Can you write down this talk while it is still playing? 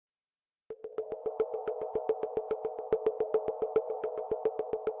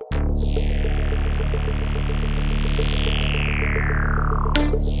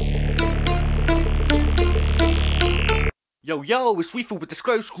Yo, it's Reefar with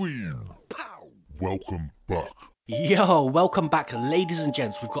Disclose screen. Pow! Welcome back. Yo, welcome back, ladies and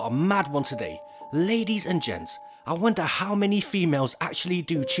gents. We've got a mad one today. Ladies and gents, I wonder how many females actually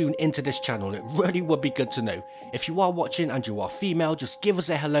do tune into this channel. It really would be good to know. If you are watching and you are female, just give us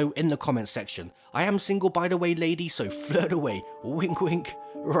a hello in the comment section. I am single, by the way, lady, so flirt away. Wink, wink.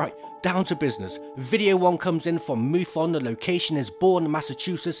 Right, down to business. Video 1 comes in from MUFON. The location is Bourne,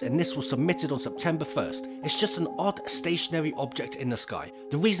 Massachusetts, and this was submitted on September 1st. It's just an odd stationary object in the sky.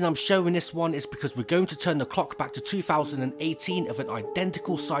 The reason I'm showing this one is because we're going to turn the clock back to 2018 of an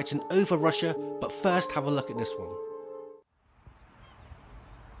identical sighting over Russia, but first have a look at this one.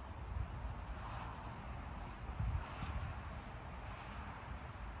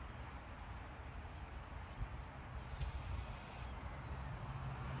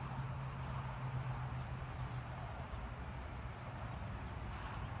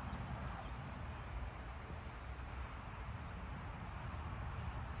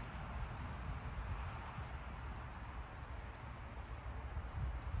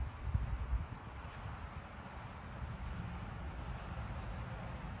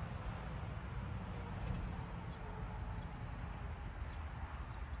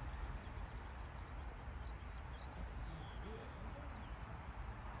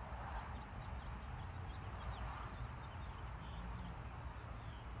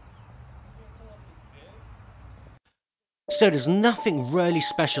 So there's nothing really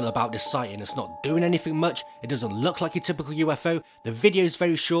special about this sighting. It's not doing anything much, it doesn't look like a typical UFO, the video is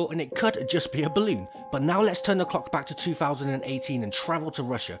very short and it could just be a balloon. But now let's turn the clock back to 2018 and travel to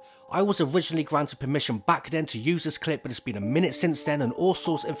Russia. I was originally granted permission back then to use this clip, but it's been a minute since then and all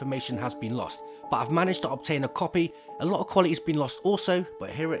source information has been lost. But I've managed to obtain a copy. A lot of quality has been lost also, but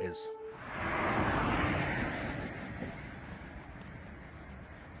here it is.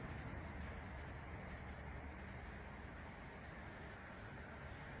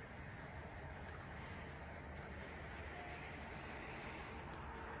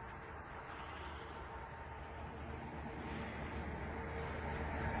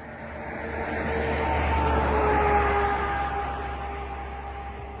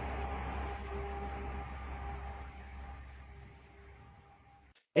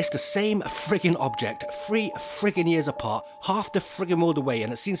 It's the same friggin' object, 3 friggin' years apart, half the friggin' world away,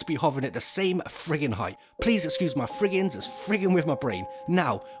 and it seems to be hovering at the same friggin' height. Please excuse my friggins, it's friggin' with my brain.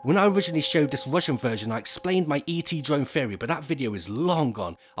 Now, when I originally showed this Russian version, I explained my ET drone theory, but that video is long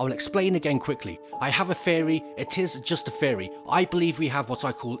gone. I will explain again quickly. I have a theory, it is just a theory. I believe we have what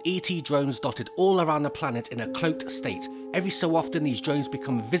I call ET drones dotted all around the planet in a cloaked state. Every so often these drones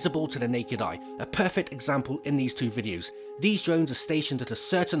become visible to the naked eye. A perfect example in these 2 videos. These drones are stationed at a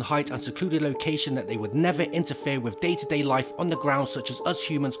certain height and secluded location that they would never interfere with day-to-day life on the ground, such as us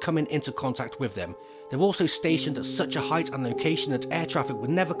humans coming into contact with them. They're also stationed at such a height and location that air traffic would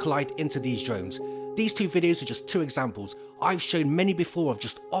never collide into these drones. These 2 videos are just 2 examples. I've shown many before of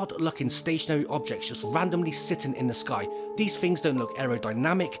just odd looking stationary objects just randomly sitting in the sky. These things don't look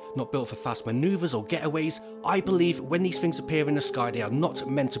aerodynamic, not built for fast maneuvers or getaways. I believe when these things appear in the sky they are not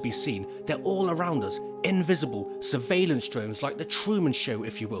meant to be seen. They're all around us, invisible, surveillance drones like the Truman Show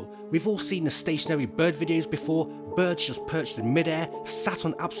if you will. We've all seen the stationary bird videos before, birds just perched in midair, sat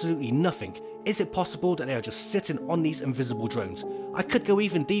on absolutely nothing. Is it possible that they are just sitting on these invisible drones? I could go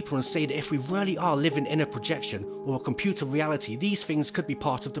even deeper and say that if we really are living in a projection or a computer reality, these things could be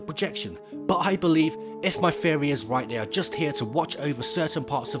part of the projection. But I believe, if my theory is right, they are just here to watch over certain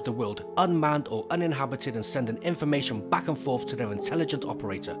parts of the world, unmanned or uninhabited, and sending information back and forth to their intelligent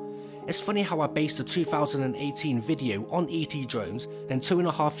operator. It's funny how I based the 2018 video on ET drones, then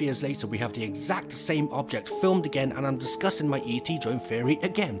 2.5 years later we have the exact same object filmed again and I'm discussing my ET drone theory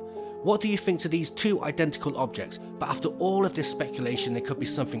again. What do you think to these 2 identical objects? But after all of this speculation, there could be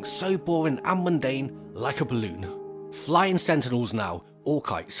something so boring and mundane like a balloon. Flying sentinels now, or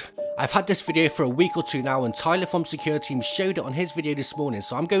kites. I've had this video for a week or 2 now and Tyler from Security Team showed it on his video this morning,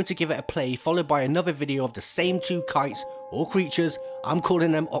 so I'm going to give it a play followed by another video of the same 2 kites or creatures. I'm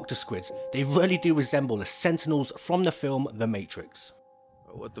calling them octosquids. They really do resemble the sentinels from the film The Matrix.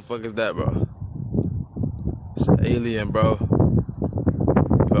 What the fuck is that, bro? It's an alien, bro.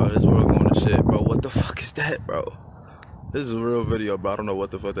 Bro, this world going to shit, bro. What the fuck is that, bro? This is a real video, bro. I don't know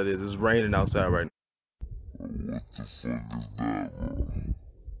what the fuck that is. It's raining outside right now. What the fuck is that, bro? It's an alien, bro.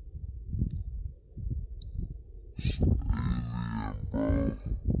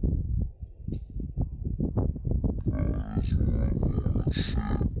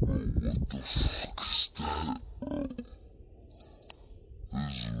 Bro, this world going to shit, bro. What the fuck is that, bro? This is a real video, bro. I don't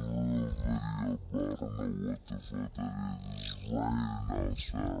know what the fuck that is. It's raining outside right now.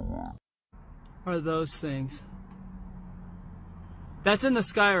 Are those things? That's in the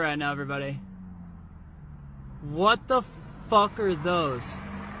sky right now, everybody. What the fuck are those?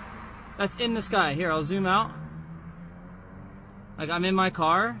 That's in the sky. Here, I'll zoom out. Like, I'm in my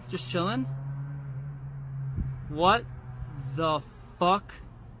car, just chilling. What the fuck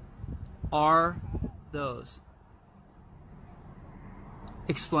are those?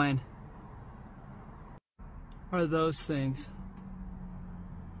 Explain. What are those things?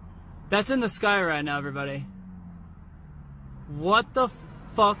 That's in the sky right now, everybody. What the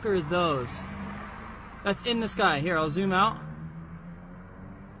fuck are those? That's in the sky. Here, I'll zoom out.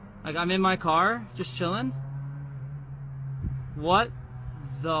 Like, I'm in my car, just chilling. What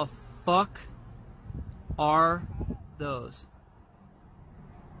the fuck are those?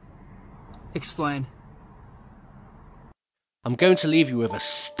 Explain. I'm going to leave you with a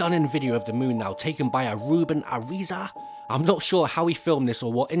stunning video of the moon now, taken by a Ruben Ariza. I'm not sure how he filmed this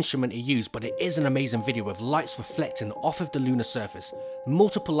or what instrument he used, but it is an amazing video with lights reflecting off of the lunar surface.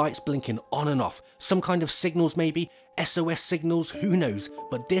 Multiple lights blinking on and off, some kind of signals maybe, SOS signals, who knows,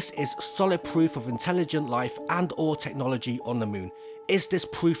 but this is solid proof of intelligent life and or technology on the moon. Is this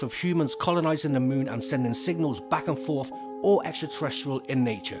proof of humans colonizing the moon and sending signals back and forth, or extraterrestrial in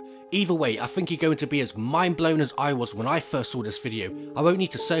nature? Either way, I think you're going to be as mind blown as I was when I first saw this video. I won't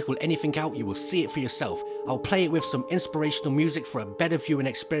need to circle anything out, you will see it for yourself. I'll play it with some inspirational music for a better viewing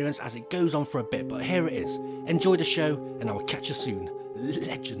experience as it goes on for a bit, but here it is. Enjoy the show and I will catch you soon.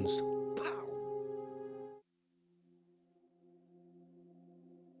 Legends.